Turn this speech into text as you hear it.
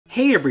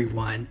Hey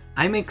everyone,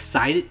 I'm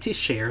excited to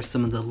share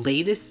some of the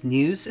latest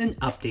news and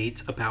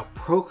updates about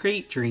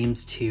Procreate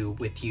Dreams 2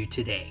 with you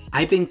today.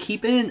 I've been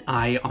keeping an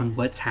eye on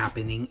what's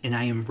happening and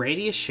I am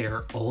ready to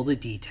share all the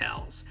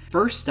details.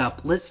 First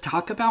up, let's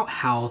talk about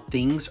how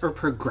things are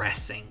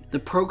progressing. The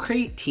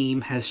Procreate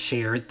team has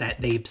shared that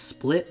they've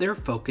split their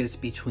focus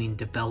between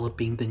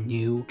developing the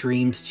new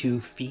Dreams 2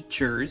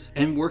 features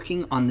and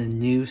working on the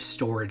new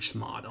storage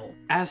model.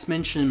 As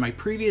mentioned in my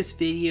previous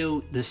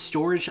video, the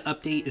storage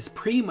update is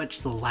pretty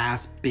much the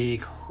last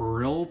big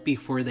hurdle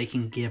before they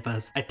can give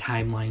us a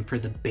timeline for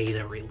the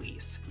beta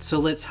release. So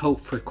let's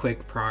hope for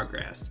quick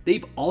progress.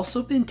 They've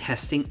also been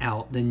testing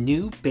out the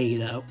new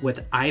beta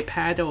with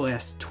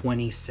iPadOS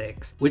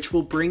 26, which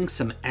will bring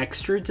some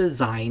extra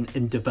design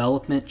and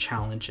development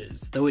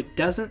challenges, though it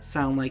doesn't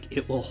sound like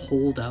it will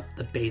hold up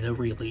the beta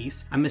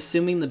release. I'm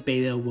assuming the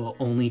beta will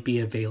only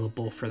be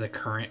available for the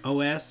current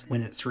OS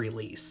when it's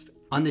released.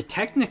 On the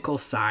technical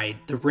side,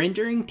 the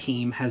rendering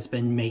team has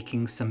been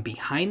making some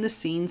behind the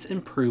scenes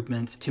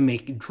improvements to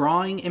make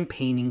drawing and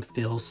painting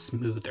feel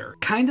smoother,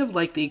 kind of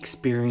like the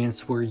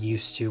experience we're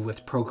used to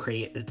with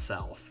Procreate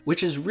itself,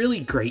 which is really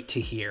great to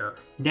hear.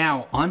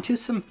 Now, onto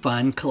some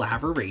fun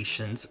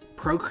collaborations.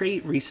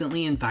 Procreate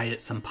recently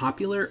invited some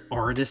popular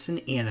artists and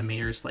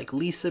animators like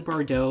Lisa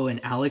Bardot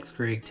and Alex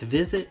Grigg to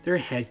visit their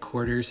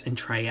headquarters and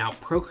try out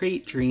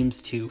Procreate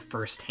Dreams 2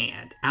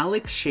 firsthand.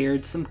 Alex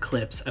shared some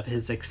clips of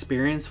his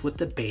experience with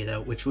the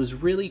beta, which was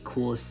really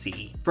cool to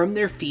see. From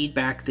their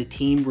feedback, the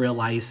team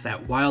realized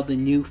that while the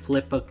new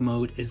Flipbook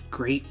mode is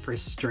great for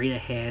straight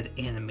ahead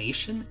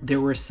animation,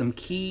 there were some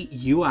key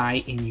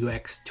UI and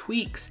UX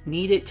tweaks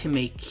needed to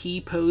make key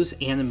pose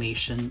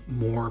animation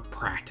more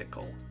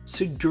practical.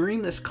 So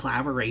during this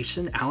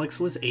collaboration, Alex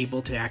was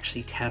able to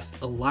actually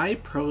test a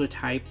live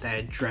prototype that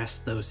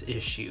addressed those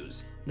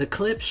issues. The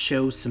clips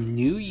show some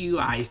new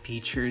UI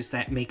features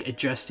that make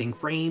adjusting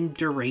frame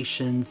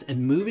durations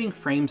and moving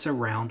frames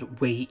around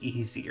way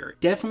easier.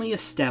 Definitely a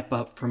step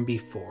up from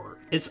before.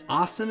 It's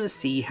awesome to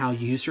see how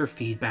user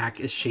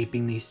feedback is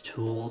shaping these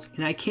tools,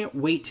 and I can't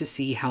wait to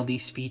see how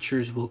these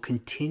features will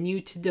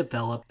continue to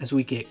develop as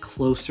we get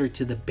closer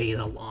to the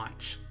beta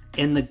launch.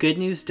 And the good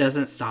news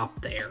doesn't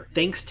stop there.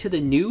 Thanks to the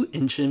new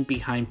engine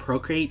behind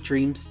Procreate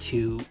Dreams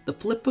 2, the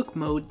Flipbook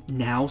mode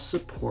now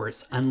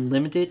supports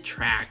unlimited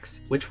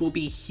tracks, which will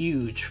be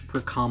huge for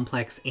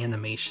complex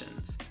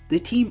animations. The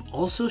team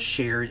also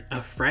shared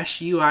a fresh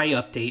UI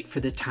update for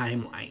the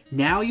timeline.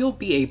 Now you'll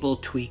be able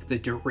to tweak the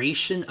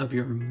duration of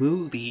your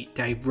movie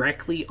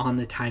directly on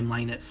the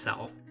timeline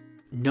itself.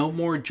 No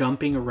more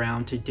jumping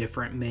around to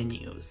different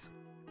menus.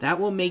 That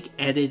will make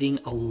editing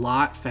a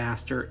lot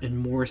faster and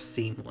more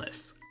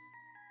seamless.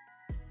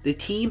 The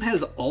team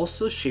has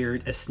also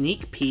shared a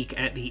sneak peek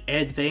at the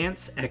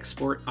advanced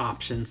export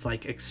options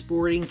like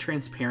exporting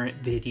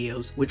transparent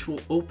videos, which will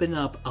open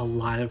up a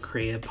lot of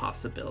creative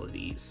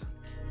possibilities.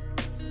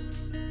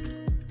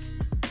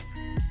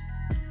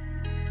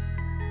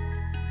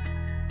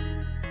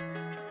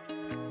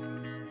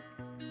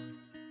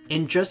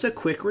 And just a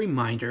quick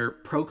reminder,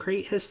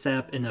 Procreate has set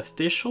up an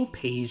official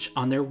page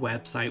on their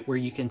website where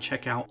you can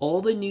check out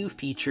all the new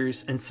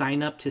features and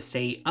sign up to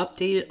stay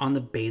updated on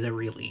the beta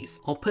release.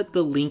 I'll put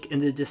the link in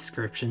the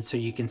description so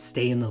you can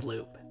stay in the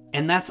loop.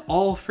 And that's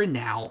all for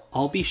now.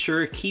 I'll be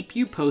sure to keep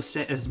you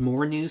posted as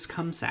more news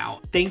comes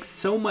out. Thanks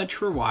so much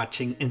for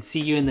watching and see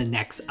you in the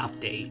next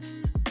update.